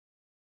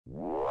Yo,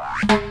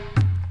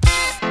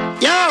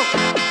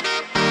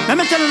 let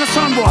me tell you the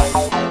son boy.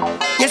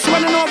 Yes,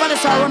 when you know about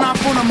this, I run our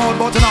phone mode,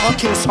 but you're not gonna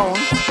kill sound.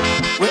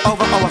 We're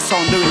over our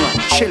sound doing what?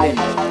 Chilling,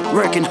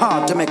 working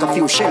hard to make a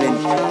few shilling,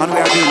 and we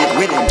are doing it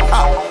willing.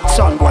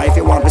 Son boy, if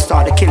you want to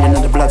start the killing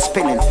and the blood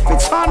spilling.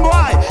 It's son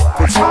boy,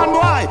 it's son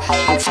boy,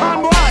 it's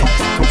son boy,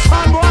 it's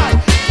son boy,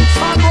 it's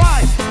son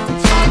boy,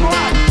 it's son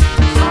boy,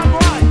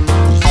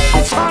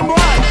 it's son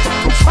boy,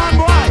 it's son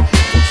boy,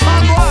 it's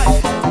son boy,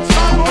 it's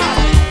son boy.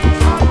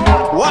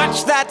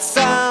 Watch that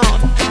sound,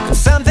 'cause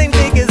something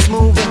big is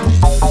moving.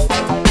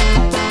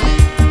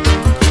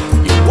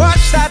 You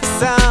watch that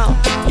sound,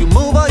 you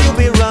move or you'll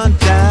be run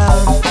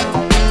down.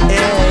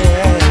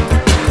 Yeah.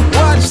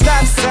 Watch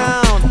that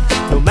sound,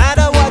 no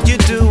matter what you're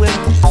doing.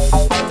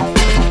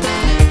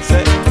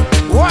 Say,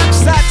 watch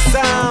that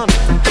sound,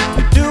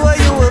 you do or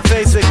you will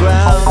face the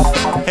ground.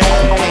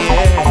 Hey,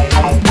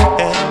 hey,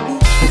 hey.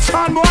 It's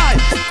fun boy,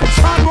 it's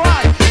fun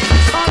boy,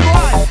 it's fun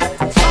boy,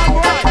 it's fun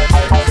boy,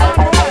 it's fun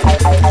boy,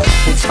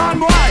 it's fun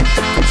boy,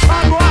 it's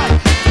fun boy,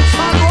 it's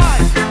fun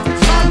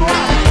boy,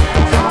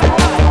 it's fun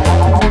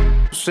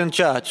boy. In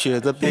church,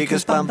 you're the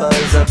biggest bumper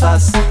is a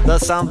bus. The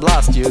sound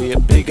blast you, your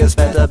biggest,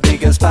 better,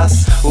 biggest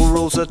bus. Who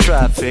rules the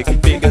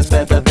traffic? Biggest,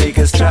 better,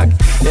 biggest truck.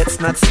 It's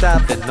not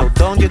stopping, no,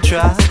 don't you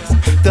try.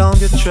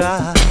 Don't you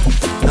try.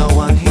 No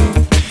one here,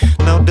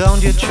 no,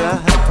 don't you try.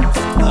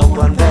 No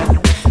one there,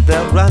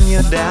 they'll run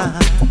you down.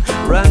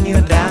 Run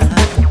you down,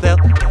 they'll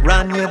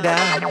run you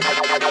down.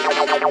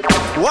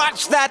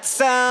 Watch that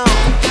sound,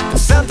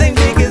 something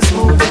big is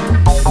moving.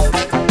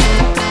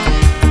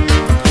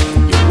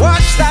 You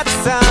watch that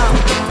sound,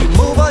 you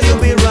move or you'll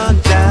be run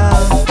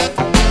down.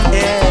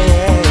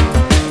 Yeah.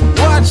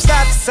 Watch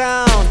that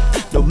sound,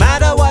 no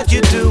matter what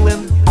you're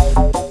doing.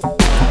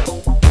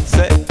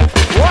 Say,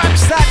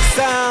 watch that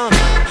sound,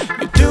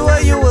 you do or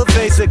you will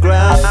face the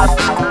ground.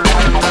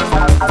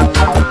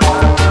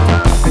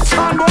 It's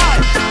fun boy,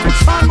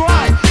 it's fun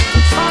boy,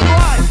 it's fun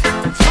boy,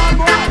 it's fun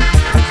boy,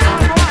 it's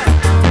fun boy,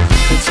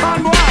 it's fun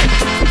boy,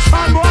 it's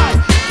fun boy,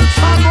 it's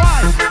fun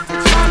boy,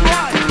 it's fun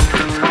boy.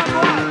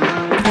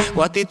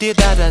 What did your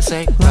dada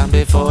say? Run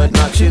before it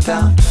knocks you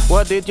down.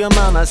 What did your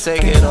mama say?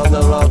 Get off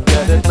the road,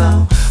 get it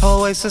now.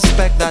 Always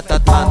suspect that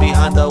that man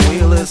behind the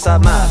wheel is a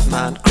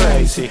madman,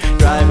 crazy,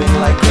 driving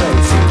like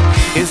crazy.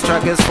 His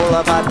truck is full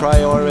of high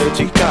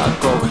priority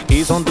cargo.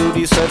 He's on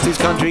duty, serves his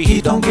country.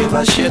 He don't give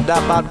a shit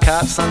about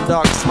cats and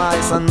dogs,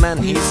 mice and men.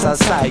 He's a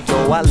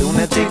psycho, a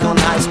lunatic on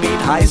high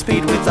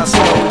speed with a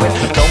slow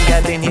wind. Don't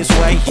get in his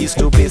way, he's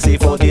too busy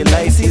for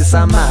delays. He's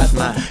a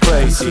madman,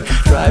 crazy,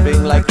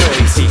 driving like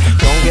crazy.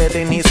 Don't get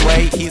in his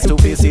way, he's too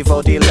busy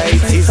for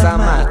delays. He's a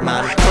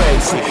madman,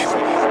 crazy.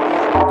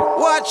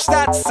 Watch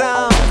that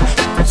sound,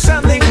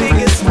 something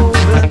big is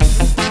moving.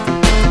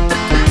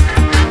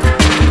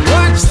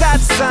 Watch that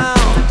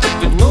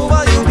sound, you move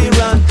or you'll be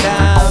run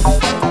down.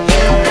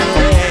 Yeah.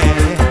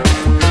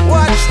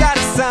 Watch that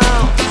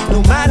sound,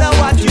 no matter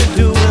what you're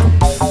doing.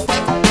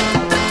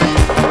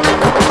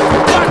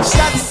 Watch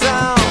that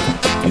sound,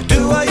 you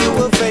do or you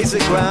will face the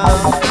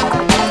ground.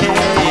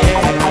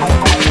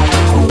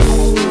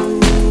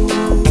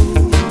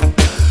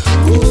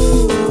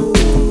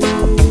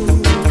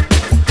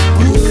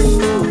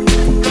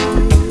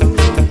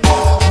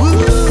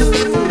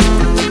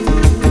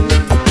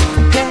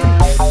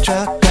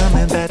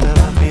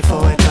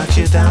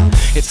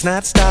 It's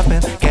not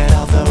stopping, get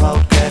off the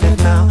road, get it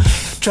now.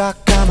 Truck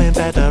coming,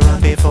 better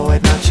run before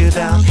it knocks you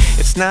down.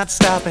 It's not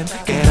stopping,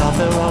 get off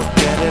the road,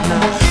 get it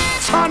now.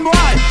 It's fun boy,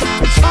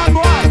 it's fun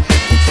boy,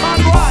 it's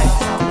fun boy,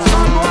 it's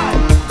fun boy,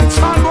 it's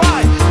fun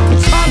boy,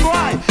 it's fun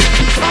boy,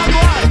 it's fun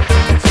boy,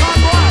 it's fun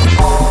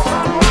boy.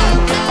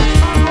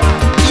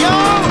 Yo,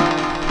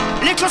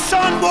 little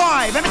son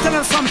boy, let me tell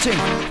you something.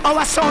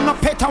 Our sound no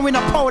pet and we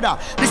no powder.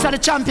 This is the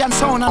champion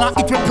sound and I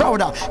it we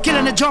prouder.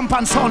 Killing the jump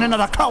and sound in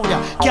the crowd.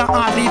 Can't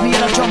hardly leave me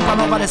in a jump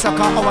and over the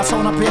sucker. Our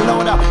sound no play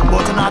louder.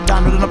 But I'm not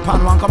done with the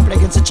pan one come play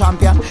against the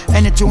champion.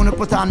 Any tune you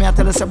put on me I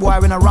tell you say boy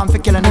we no run for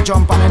killing the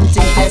jump and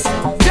anything this.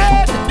 Yeah!